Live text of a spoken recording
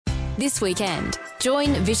This weekend,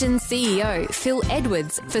 join Vision CEO Phil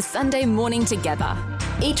Edwards for Sunday Morning Together.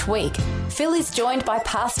 Each week, Phil is joined by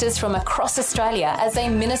pastors from across Australia as they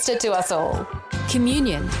minister to us all.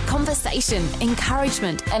 Communion, conversation,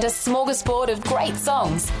 encouragement, and a smorgasbord of great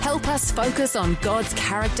songs help us focus on God's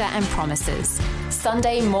character and promises.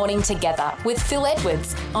 Sunday Morning Together with Phil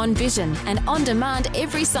Edwards on Vision and on demand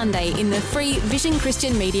every Sunday in the free Vision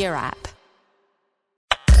Christian Media app.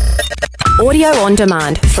 Audio on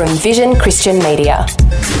demand from Vision Christian Media.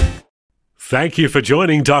 Thank you for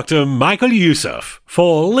joining Dr. Michael Youssef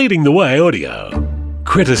for Leading the Way Audio.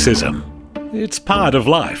 Criticism. It's part of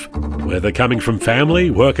life. Whether coming from family,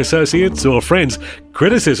 work associates, or friends,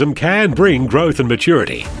 criticism can bring growth and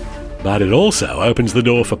maturity. But it also opens the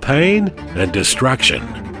door for pain and destruction.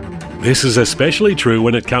 This is especially true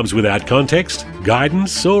when it comes without context,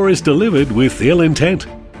 guidance, or is delivered with ill intent.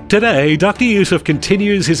 Today, Dr. Youssef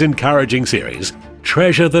continues his encouraging series,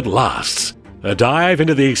 Treasure That Lasts, a dive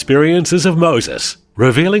into the experiences of Moses,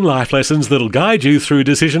 revealing life lessons that'll guide you through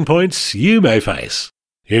decision points you may face.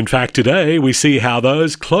 In fact, today we see how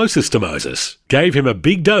those closest to Moses gave him a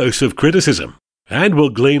big dose of criticism, and will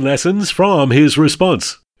glean lessons from his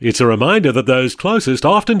response. It's a reminder that those closest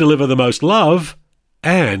often deliver the most love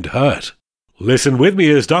and hurt. Listen with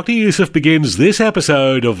me as Dr. Youssef begins this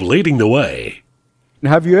episode of Leading the Way.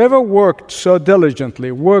 Have you ever worked so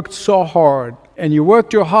diligently, worked so hard, and you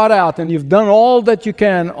worked your heart out and you've done all that you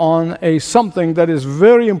can on something that is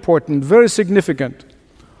very important, very significant,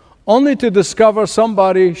 only to discover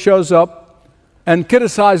somebody shows up and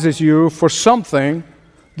criticizes you for something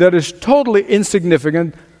that is totally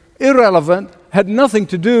insignificant, irrelevant, had nothing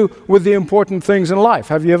to do with the important things in life?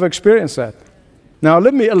 Have you ever experienced that? Now,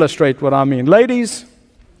 let me illustrate what I mean. Ladies,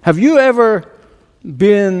 have you ever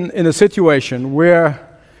been in a situation where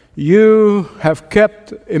you have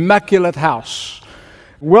kept immaculate house,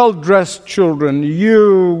 well-dressed children,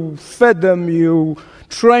 you fed them, you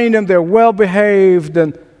trained them, they're well-behaved,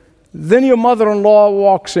 and then your mother-in-law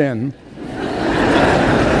walks in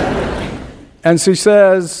and she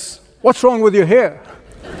says, "What's wrong with your hair?"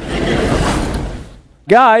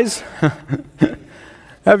 Guys,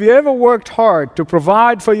 have you ever worked hard to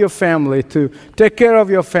provide for your family, to take care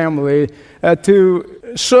of your family, to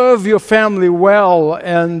serve your family well,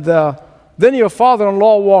 and then your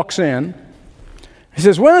father-in-law walks in. He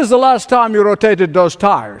says, "When is the last time you rotated those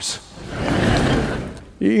tires?"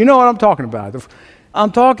 You know what I'm talking about.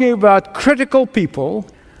 I'm talking about critical people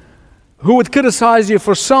who would criticize you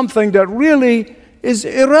for something that really is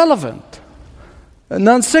irrelevant, a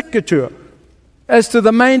non sequitur, as to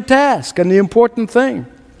the main task and the important thing.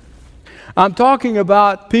 I'm talking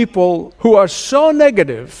about people who are so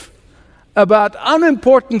negative about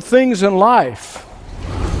unimportant things in life,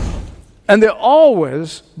 and they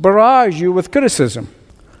always barrage you with criticism.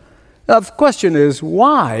 Now, the question is,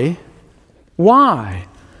 why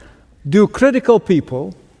do critical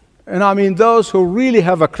people, and I mean those who really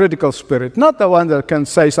have a critical spirit, not the one that can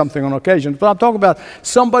say something on occasion, but I'm talking about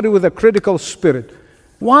somebody with a critical spirit,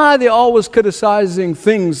 why are they always criticizing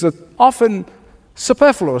things that often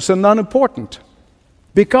superfluous and unimportant?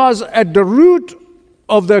 Because at the root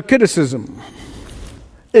of their criticism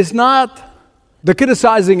is not the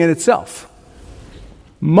criticizing in itself.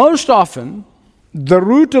 Most often, the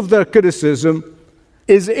root of their criticism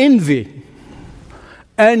is envy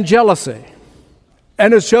and jealousy,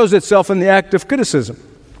 and it shows itself in the act of criticism.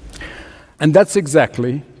 And that's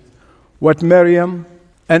exactly what Miriam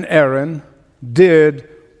and Aaron did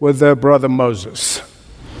with their brother Moses.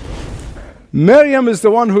 Miriam is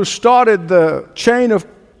the one who started the chain of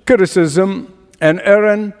criticism, and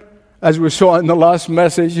Aaron, as we saw in the last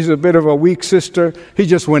message, he's a bit of a weak sister. He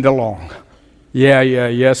just went along.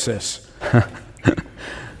 Yes, sis.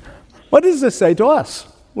 What does this say to us?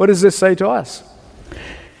 What does this say to us?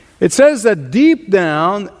 It says that deep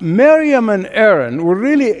down, Miriam and Aaron were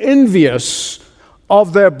really envious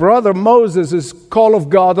of their brother Moses' call of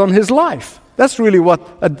God on his life. That's really what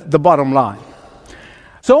the bottom line.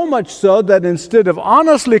 So much so that instead of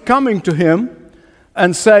honestly coming to him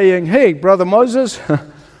and saying, "Hey, brother Moses,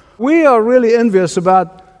 we are really envious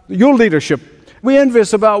about your leadership. We're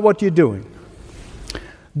envious about what you're doing,"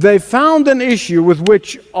 they found an issue with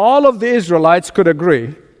which all of the Israelites could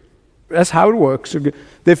agree. That's how it works.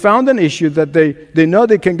 They found an issue that they know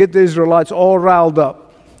they can get the Israelites all riled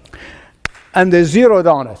up. And they zeroed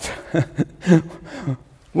on it.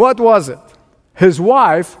 What was it? His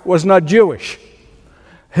wife was not Jewish.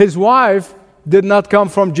 His wife did not come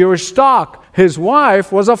from Jewish stock. His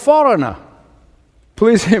wife was a foreigner.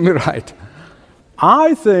 Please hear me right.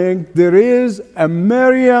 I think there is a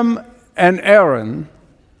Miriam and Aaron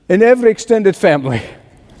in every extended family.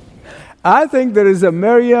 I think there is a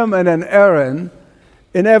Miriam and an Aaron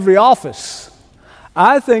in every office.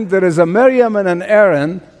 I think there is a Miriam and an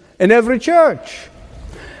Aaron in every church.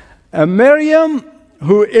 A Miriam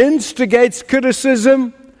who instigates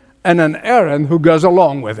criticism and an Aaron who goes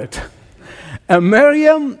along with it. A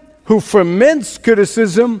Miriam who ferments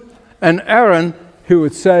criticism and Aaron who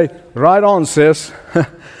would say, right on, sis.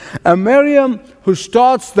 A Miriam who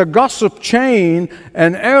starts the gossip chain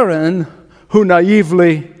and Aaron who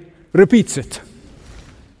naively repeats it.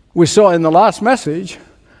 We saw in the last message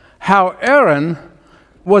how Aaron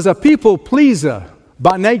was a people pleaser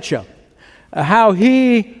by nature, how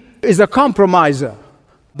he is a compromiser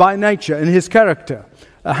by nature in his character,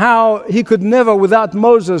 how he could never, without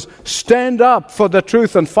Moses, stand up for the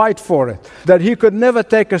truth and fight for it, that he could never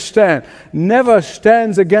take a stand, never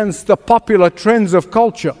stands against the popular trends of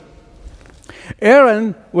culture.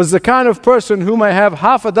 Aaron was the kind of person who may have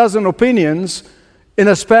half a dozen opinions in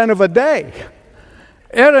a span of a day.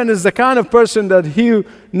 Aaron is the kind of person that he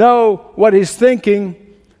know what he's thinking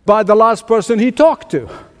by the last person he talked to.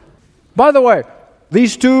 By the way,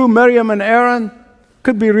 these two, Miriam and Aaron,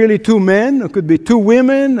 could be really two men, it could be two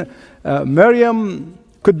women. Miriam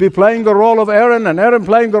could be playing the role of Aaron and Aaron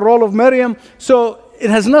playing the role of Miriam. So it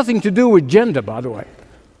has nothing to do with gender, by the way.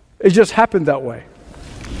 It just happened that way.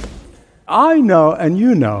 I know, and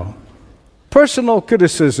you know, personal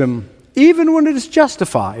criticism, even when it is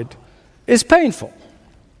justified, is painful.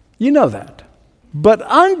 You know that. But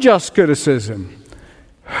unjust criticism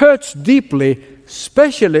hurts deeply,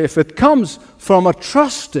 especially if it comes from a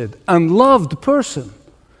trusted and loved person.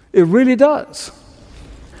 It really does.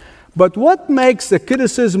 But what makes the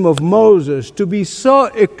criticism of Moses to be so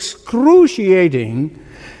excruciating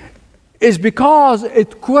is because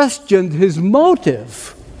it questioned his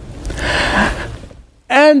motive.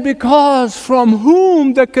 And because from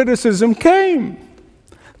whom the criticism came.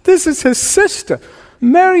 This is his sister,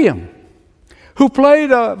 Miriam, who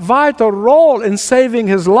played a vital role in saving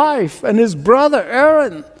his life, and his brother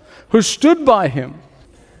Aaron, who stood by him.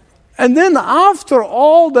 And then after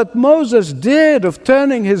all that Moses did of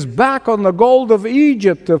turning his back on the gold of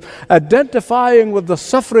Egypt, of identifying with the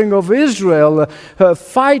suffering of Israel,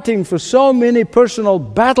 fighting for so many personal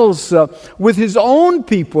battles with his own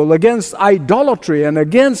people against idolatry and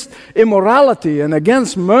against immorality and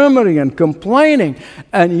against murmuring and complaining,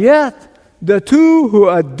 and yet the two who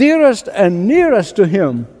are dearest and nearest to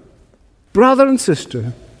him, brother and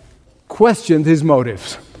sister, questioned his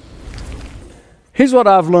motives. Here's what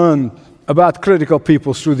I've learned about critical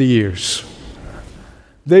people through the years.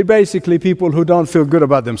 They're basically people who don't feel good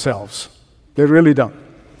about themselves. They really don't.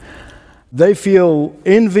 They feel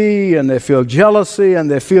envy and they feel jealousy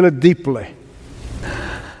and they feel it deeply.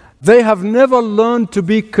 They have never learned to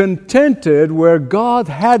be contented where God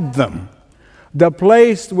had them, the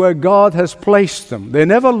place where God has placed them. They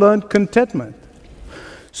never learned contentment.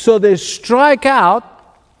 So they strike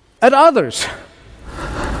out at others.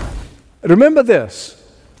 Remember this.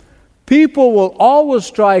 People will always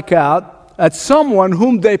strike out at someone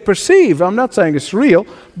whom they perceive, I'm not saying it's real,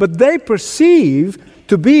 but they perceive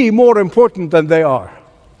to be more important than they are.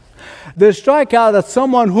 They strike out at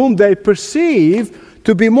someone whom they perceive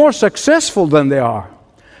to be more successful than they are.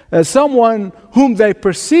 As someone whom they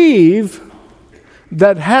perceive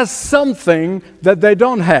that has something that they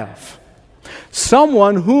don't have.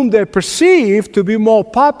 Someone whom they perceive to be more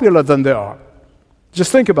popular than they are.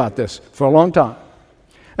 Just think about this for a long time.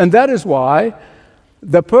 And that is why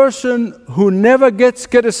the person who never gets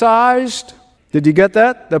criticized, did you get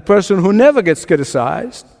that? The person who never gets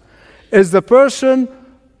criticized is the person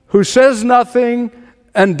who says nothing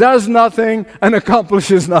and does nothing and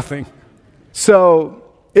accomplishes nothing. So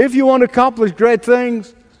if you want to accomplish great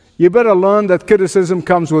things, you better learn that criticism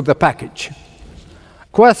comes with the package.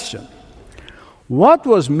 Question. What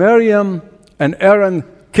was Miriam and Aaron's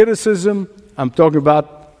criticism? I'm talking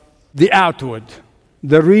about the outward,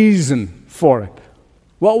 the reason for it.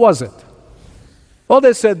 What was it? Well,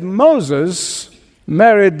 they said Moses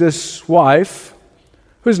married this wife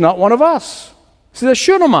who's not one of us. She's a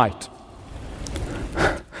Shunammite.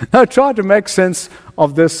 Now try to make sense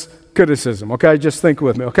of this criticism, okay? Just think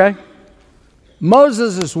with me, okay?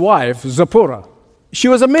 Moses' wife, Zipporah, she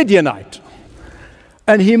was a Midianite.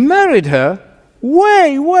 And he married her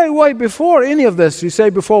way before any of this. You say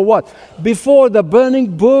before what? Before the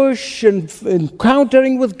burning bush and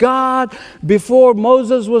encountering with God, before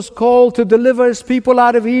Moses was called to deliver his people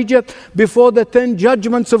out of Egypt, before the 10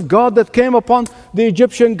 judgments of God that came upon the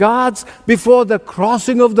Egyptian gods, before the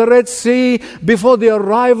crossing of the Red Sea, before the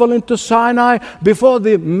arrival into Sinai, before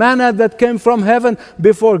the manna that came from heaven,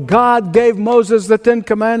 before God gave Moses the 10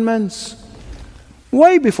 commandments.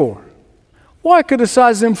 Way before. Why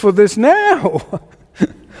criticize him for this now?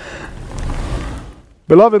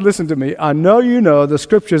 Beloved, listen to me. I know you know the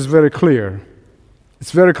scripture is very clear.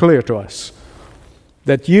 It's very clear to us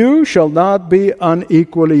that you shall not be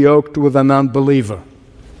unequally yoked with an unbeliever.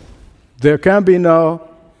 There can be no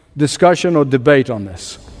discussion or debate on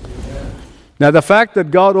this. Now, the fact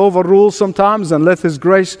that God overrules sometimes and let His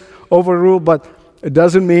grace overrule, but it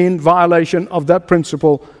doesn't mean violation of that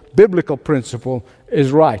principle, biblical principle,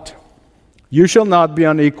 is right. You shall not be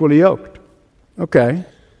unequally yoked. Okay.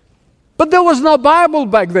 But there was no Bible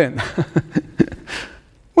back then.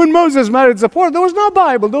 When Moses married Zipporah, there was no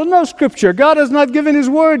Bible, there was no scripture. God has not given His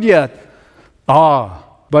word yet.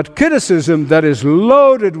 But criticism that is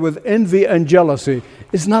loaded with envy and jealousy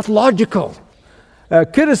is not logical.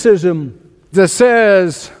 Criticism that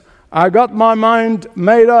says, I got my mind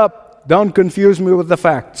made up, don't confuse me with the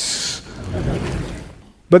facts.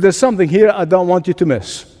 But there's something here I don't want you to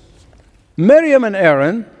miss. Miriam and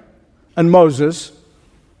Aaron and Moses,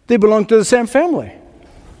 they belong to the same family,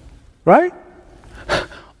 right?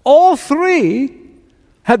 All three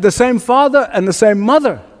had the same father and the same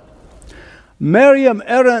mother. Miriam,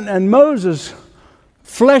 Aaron, and Moses,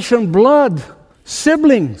 flesh and blood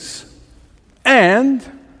siblings. And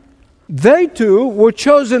they too were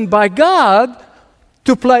chosen by God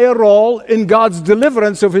to play a role in God's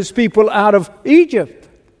deliverance of His people out of Egypt.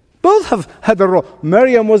 Both have had a role.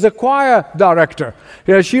 Miriam was a choir director.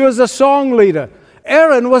 Yeah, she was a song leader.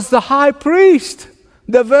 Aaron was the high priest,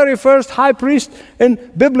 the very first high priest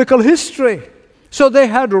in biblical history. So they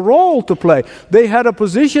had a role to play. They had a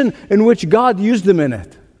position in which God used them in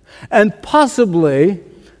it. And possibly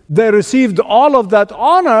they received all of that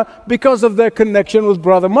honor because of their connection with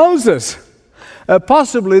Brother Moses.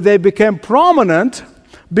 Possibly they became prominent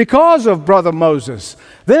because of Brother Moses.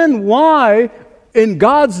 Then why, in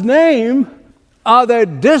God's name, are they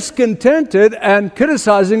discontented and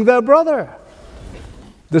criticizing their brother?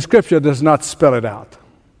 The Scripture does not spell it out.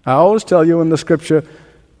 I always tell you when the Scripture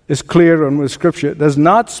is clear and when Scripture does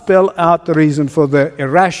not spell out the reason for their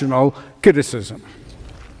irrational criticism.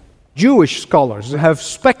 Jewish scholars have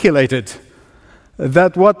speculated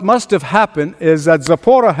that what must have happened is that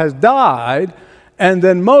Zipporah has died and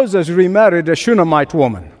then Moses remarried a Shunammite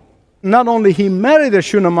woman. Not only he married a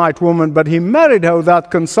Shunammite woman, but he married her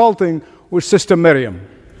without consulting with Sister Miriam.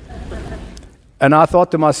 And I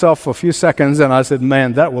thought to myself for a few seconds, and I said,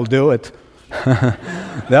 man, that will do it.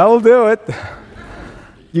 That will do it.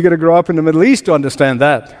 You got to grow up in the Middle East to understand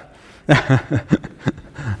that.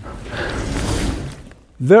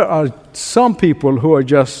 There are some people who are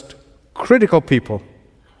just critical people,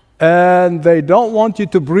 and they don't want you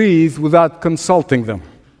to breathe without consulting them.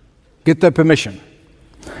 Get their permission.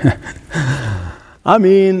 I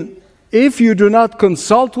mean, if you do not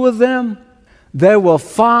consult with them, they will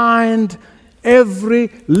find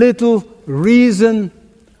every little reason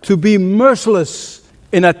to be merciless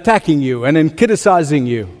in attacking you and in criticizing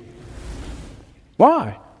you.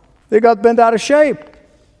 Why? They got bent out of shape.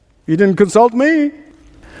 You didn't consult me.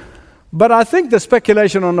 But I think the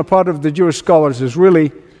speculation on the part of the Jewish scholars is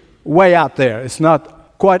really way out there. It's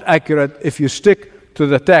not quite accurate if you stick to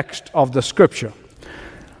the text of the Scripture.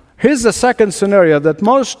 Here's the second scenario that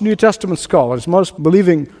most New Testament scholars, most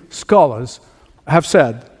believing scholars have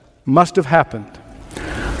said must have happened,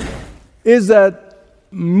 is that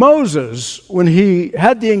Moses, when he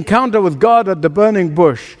had the encounter with God at the burning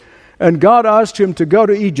bush, and God asked him to go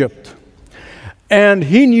to Egypt, and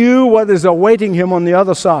he knew what is awaiting him on the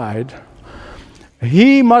other side,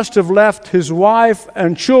 he must have left his wife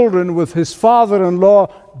and children with his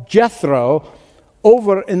father-in-law Jethro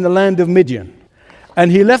over in the land of Midian.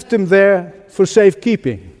 And he left him there for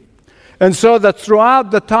safekeeping. And so that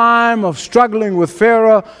throughout the time of struggling with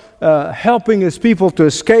Pharaoh, helping his people to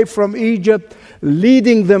escape from Egypt,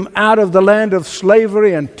 leading them out of the land of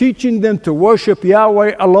slavery and teaching them to worship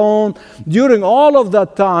Yahweh alone, during all of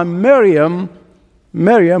that time,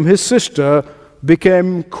 Miriam, his sister,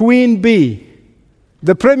 became Queen Bee,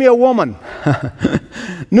 the premier woman,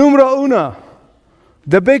 numero uno,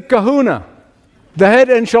 the big kahuna, the head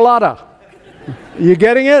enchilada. You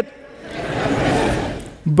getting it?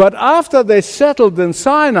 But after they settled in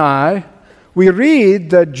Sinai, we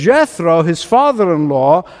read that Jethro, his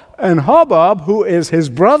father-in-law, and Hobab, who is his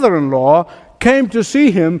brother-in-law, came to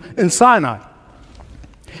see him in Sinai.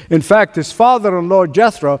 In fact, his father-in-law,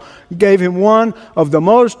 Jethro, gave him one of the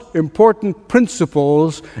most important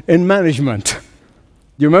principles in management.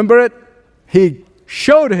 You remember it? He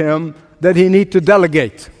showed him that he needed to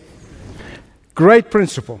delegate. Great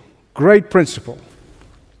principle. Great principle.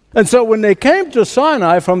 And so when they came to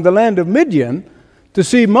Sinai from the land of Midian to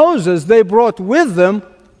see Moses, they brought with them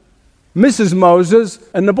Mrs. Moses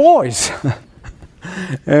and the boys.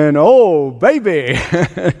 And oh, baby,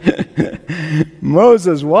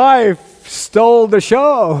 Moses' wife stole the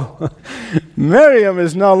show. Miriam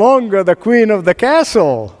is no longer the queen of the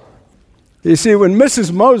castle. You see, when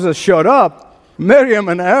Mrs. Moses showed up, Miriam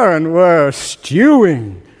and Aaron were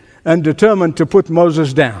stewing and determined to put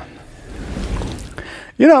Moses down.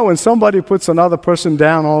 You know, when somebody puts another person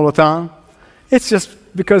down all the time, it's just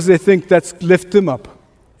because they think that's lift them up.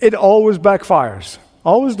 It always backfires,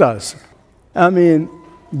 always does. I mean,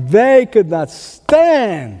 they could not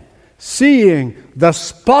stand seeing the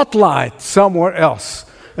spotlight somewhere else.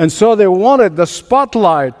 And so they wanted the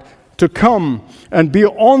spotlight to come and be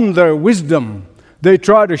on their wisdom. They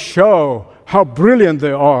try to show how brilliant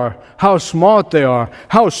they are, how smart they are,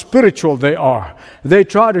 how spiritual they are. They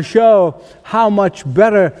try to show how much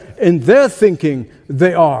better in their thinking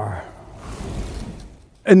they are.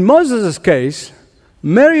 In Moses' case,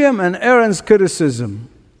 Miriam and Aaron's criticism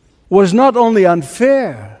was not only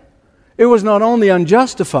unfair, it was not only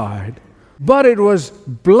unjustified, but it was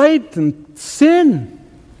blatant sin.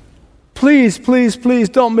 Please, please, please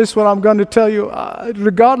don't miss what I'm going to tell you.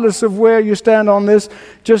 Regardless of where you stand on this,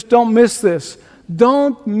 just don't miss this.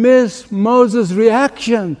 Don't miss Moses'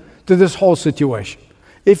 reaction to this whole situation.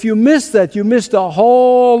 If you miss that, you missed a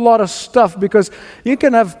whole lot of stuff, because you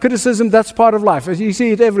can have criticism, that's part of life. You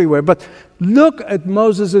see it everywhere. But look at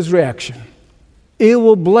Moses' reaction. It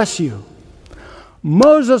will bless you.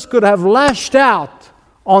 Moses could have lashed out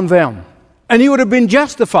on them, and he would have been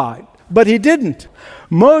justified, but he didn't.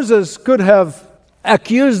 Moses could have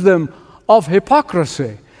accused them of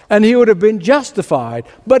hypocrisy, and he would have been justified,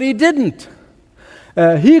 but he didn't.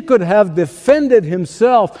 He could have defended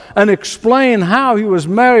himself and explained how he was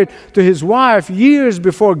married to his wife years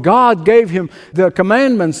before God gave him the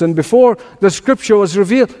commandments and before the scripture was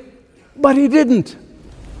revealed, but he didn't.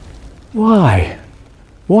 Why?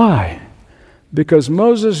 Why? Because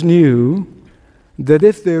Moses knew that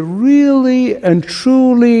if they're really and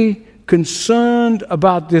truly concerned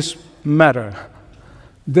about this matter,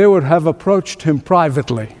 they would have approached him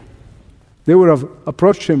privately. They would have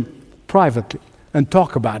approached him privately and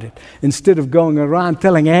talk about it instead of going around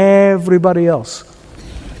telling everybody else.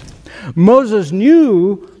 Moses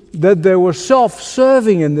knew that they were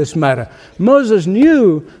self-serving in this matter. Moses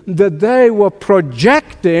knew that they were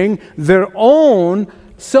projecting their own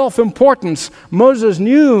self-importance. Moses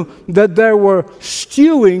knew that they were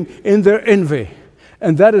stewing in their envy.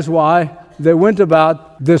 And that is why they went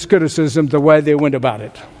about this criticism the way they went about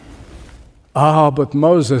it. But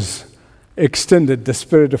Moses extended the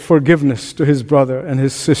spirit of forgiveness to his brother and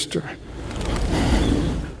his sister.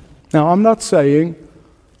 Now, I'm not saying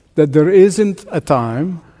that there isn't a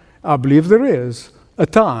time, I believe there is, a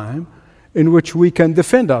time in which we can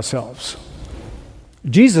defend ourselves.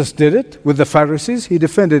 Jesus did it with the Pharisees. He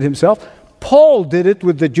defended himself. Paul did it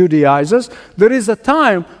with the Judaizers. There is a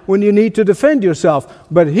time when you need to defend yourself.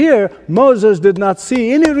 But here, Moses did not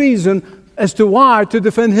see any reason as to why to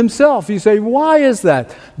defend himself. You say, why is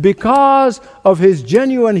that? Because of his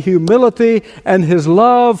genuine humility and his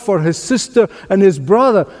love for his sister and his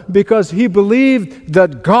brother. Because he believed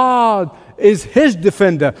that God is his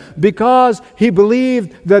defender, because he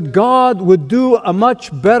believed that God would do a much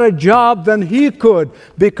better job than he could,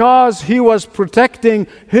 because he was protecting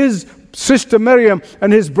his sister Miriam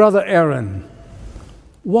and his brother Aaron.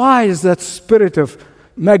 Why is that spirit of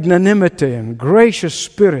magnanimity and gracious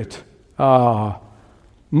spirit?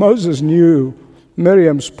 Moses knew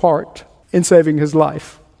Miriam's part in saving his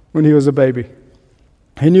life when he was a baby.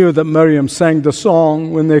 He knew that Miriam sang the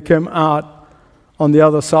song when they came out on the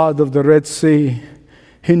other side of the Red Sea.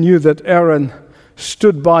 He knew that Aaron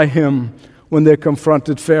stood by him when they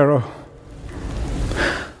confronted Pharaoh.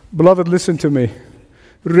 Beloved, listen to me.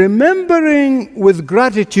 Remembering with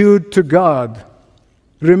gratitude to God,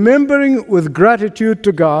 remembering with gratitude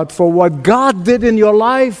to God for what God did in your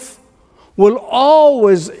life will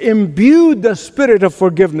always imbue the spirit of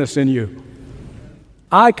forgiveness in you.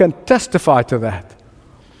 I can testify to that.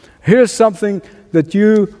 Here's something that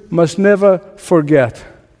you must never forget.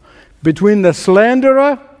 Between the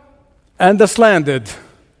slanderer and the slandered,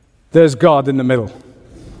 there's God in the middle.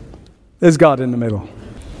 There's God in the middle.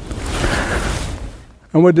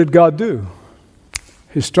 And what did God do?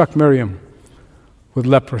 He struck Miriam with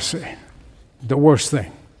leprosy, the worst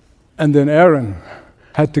thing. And then Aaron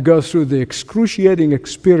had to go through the excruciating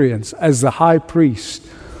experience as the high priest,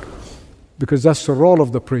 because that's the role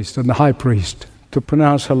of the priest and the high priest, to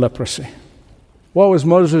pronounce her leprosy. What was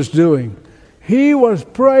Moses doing? He was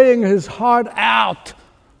praying his heart out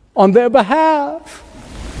on their behalf.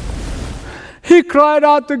 He cried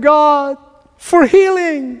out to God for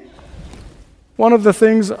healing. one of the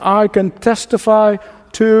things I can testify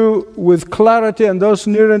to with clarity, and those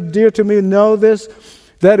near and dear to me know this,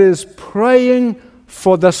 that is praying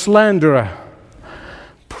for the slanderer.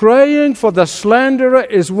 Praying for the slanderer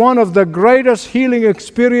is one of the greatest healing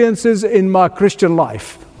experiences in my Christian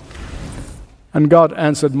life. And God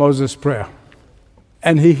answered Moses' prayer.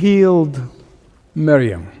 And he healed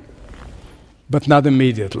Miriam, but not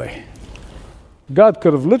immediately. God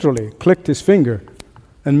could have literally clicked his finger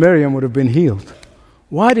and Miriam would have been healed.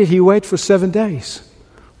 Why did he wait for 7 days?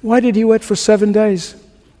 Why did he wait for 7 days?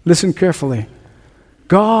 Listen carefully.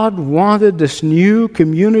 God wanted this new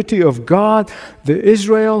community of God, the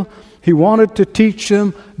Israel. He wanted to teach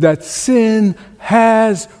them that sin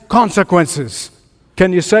has consequences.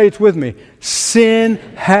 Can you say it with me? Sin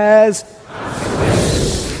has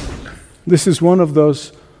consequences. This is one of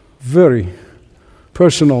those very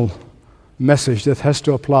personal message that has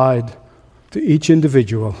to apply to each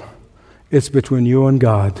individual. It's between you and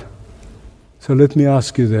God. So let me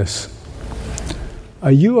ask you this.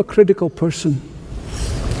 Are you a critical person?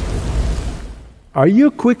 Are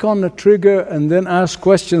you quick on the trigger and then ask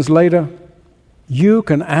questions later? You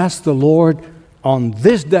can ask the Lord on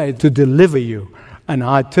this day to deliver you. And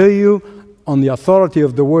I tell you, on the authority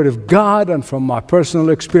of the Word of God and from my personal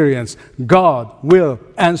experience, God will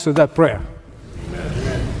answer that prayer.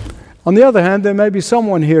 On the other hand, there may be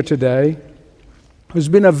someone here today who's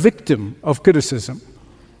been a victim of criticism,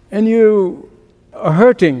 and you are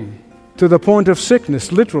hurting to the point of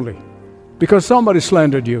sickness, literally, because somebody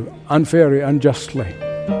slandered you unfairly, unjustly.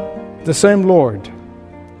 The same Lord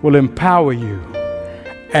will empower you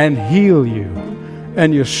and heal you,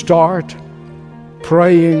 and you start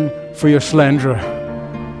praying for your slanderer.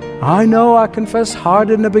 I know, I confess,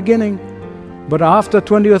 hard in the beginning, but after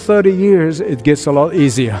 20 or 30 years, it gets a lot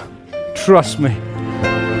easier. Trust me.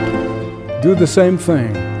 Do the same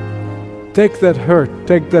thing. Take that hurt,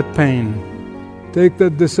 take that pain, take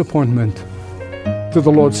that disappointment to the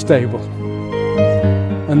Lord's table,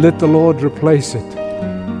 and let the Lord replace it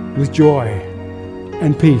with joy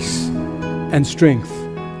and peace and strength,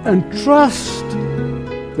 and trust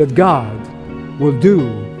that God will do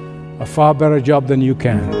a far better job than you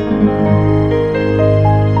can.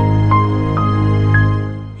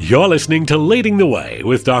 You're listening to Leading the Way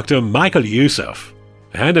with Dr. Michael Youssef,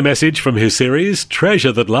 and a message from his series,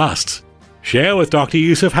 Treasure That Lasts. Share with Dr.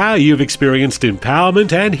 Youssef how you've experienced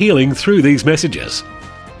empowerment and healing through these messages.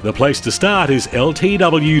 The place to start is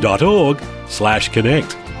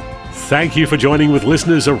ltw.org/connect. Thank you for joining with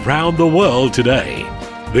listeners around the world today.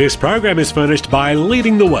 This program is furnished by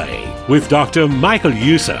Leading the Way with Dr. Michael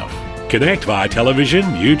Youssef. Connect via television,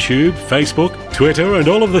 YouTube, Facebook, Twitter, and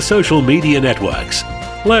all of the social media networks.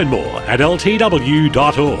 Learn more at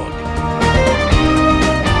ltw.org.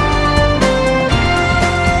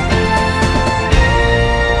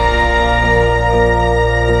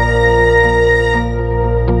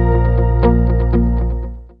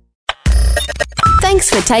 Thanks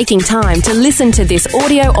for taking time to listen to this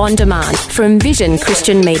audio on demand from Vision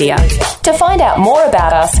Christian Media. To find out more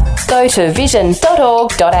about us, go to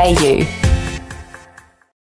vision.org.au.